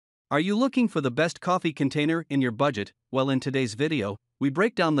Are you looking for the best coffee container in your budget? Well, in today's video, we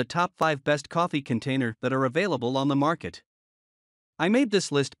break down the top 5 best coffee container that are available on the market. I made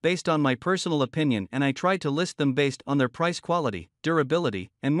this list based on my personal opinion, and I tried to list them based on their price, quality,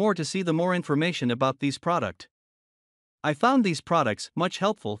 durability, and more to see the more information about these products. I found these products much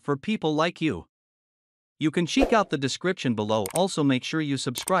helpful for people like you. You can check out the description below. Also make sure you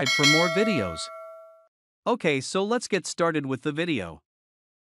subscribe for more videos. Okay, so let's get started with the video.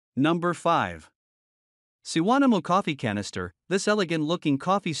 Number 5. Siwanamu Coffee Canister. This elegant looking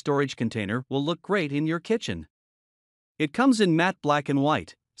coffee storage container will look great in your kitchen. It comes in matte black and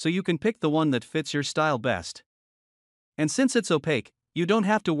white, so you can pick the one that fits your style best. And since it's opaque, you don't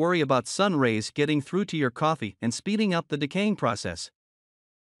have to worry about sun rays getting through to your coffee and speeding up the decaying process.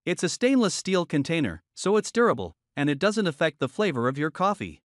 It's a stainless steel container, so it's durable, and it doesn't affect the flavor of your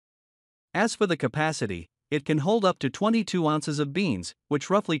coffee. As for the capacity, it can hold up to 22 ounces of beans, which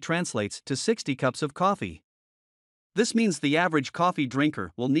roughly translates to 60 cups of coffee. This means the average coffee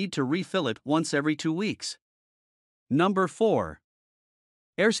drinker will need to refill it once every 2 weeks. Number 4.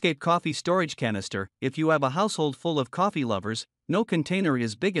 Airscape Coffee Storage Canister. If you have a household full of coffee lovers, no container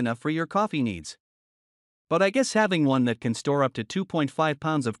is big enough for your coffee needs. But I guess having one that can store up to 2.5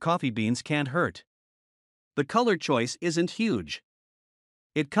 pounds of coffee beans can't hurt. The color choice isn't huge.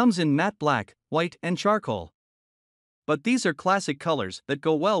 It comes in matte black, white, and charcoal. But these are classic colors that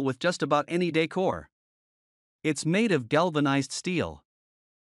go well with just about any decor. It's made of galvanized steel.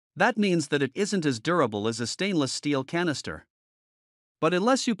 That means that it isn't as durable as a stainless steel canister. But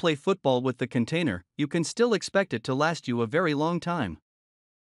unless you play football with the container, you can still expect it to last you a very long time.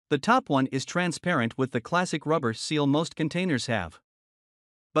 The top one is transparent with the classic rubber seal most containers have.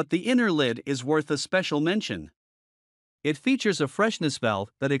 But the inner lid is worth a special mention. It features a freshness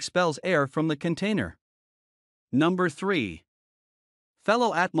valve that expels air from the container. Number 3.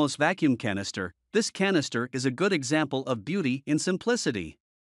 Fellow Atmos Vacuum Canister. This canister is a good example of beauty in simplicity.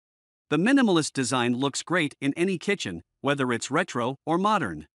 The minimalist design looks great in any kitchen, whether it's retro or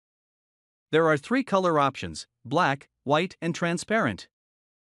modern. There are 3 color options: black, white, and transparent.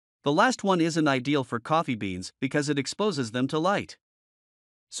 The last one isn't ideal for coffee beans because it exposes them to light.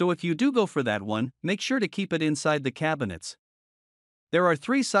 So if you do go for that one, make sure to keep it inside the cabinets. There are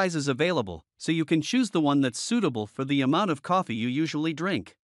 3 sizes available, so you can choose the one that's suitable for the amount of coffee you usually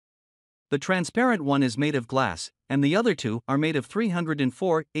drink. The transparent one is made of glass, and the other 2 are made of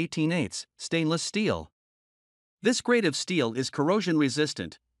 304/18 stainless steel. This grade of steel is corrosion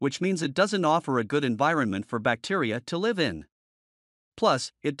resistant, which means it doesn't offer a good environment for bacteria to live in.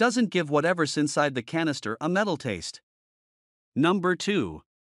 Plus, it doesn't give whatever's inside the canister a metal taste. Number 2.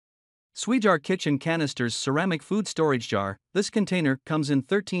 SWEEJAR Kitchen Canisters Ceramic Food Storage Jar. This container comes in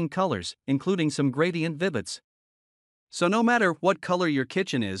 13 colors, including some gradient vivids. So no matter what color your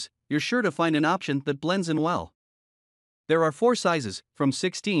kitchen is, you're sure to find an option that blends in well. There are 4 sizes, from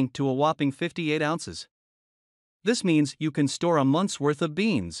 16 to a whopping 58 ounces. This means you can store a month's worth of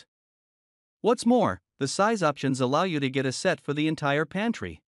beans. What's more, the size options allow you to get a set for the entire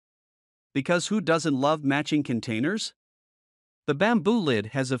pantry. Because who doesn't love matching containers? The bamboo lid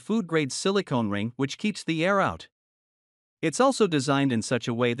has a food-grade silicone ring which keeps the air out. It's also designed in such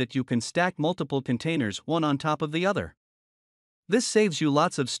a way that you can stack multiple containers one on top of the other. This saves you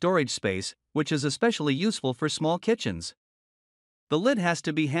lots of storage space, which is especially useful for small kitchens. The lid has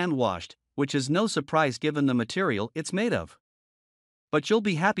to be hand-washed, which is no surprise given the material it's made of. But you'll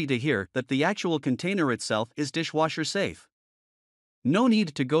be happy to hear that the actual container itself is dishwasher safe. No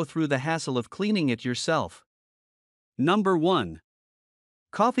need to go through the hassle of cleaning it yourself. Number 1.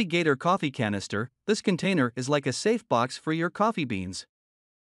 Gator Coffee Canister. This container is like a safe box for your coffee beans.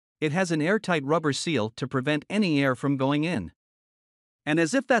 It has an airtight rubber seal to prevent any air from going in. And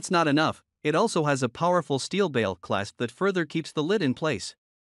as if that's not enough, it also has a powerful steel bail clasp that further keeps the lid in place.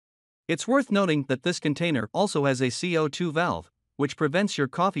 It's worth noting that this container also has a CO2 valve, which prevents your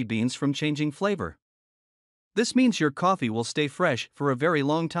coffee beans from changing flavor. This means your coffee will stay fresh for a very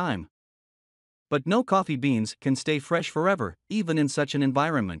long time. But no coffee beans can stay fresh forever, even in such an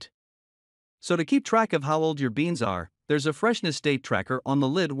environment. So to keep track of how old your beans are, there's a freshness date tracker on the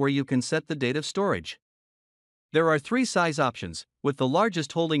lid where you can set the date of storage. There are 3 size options, with the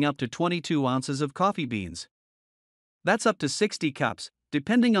largest holding up to 22 ounces of coffee beans. That's up to 60 cups,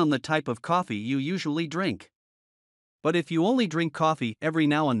 depending on the type of coffee you usually drink. But if you only drink coffee every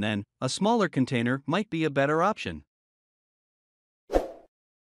now and then, a smaller container might be a better option.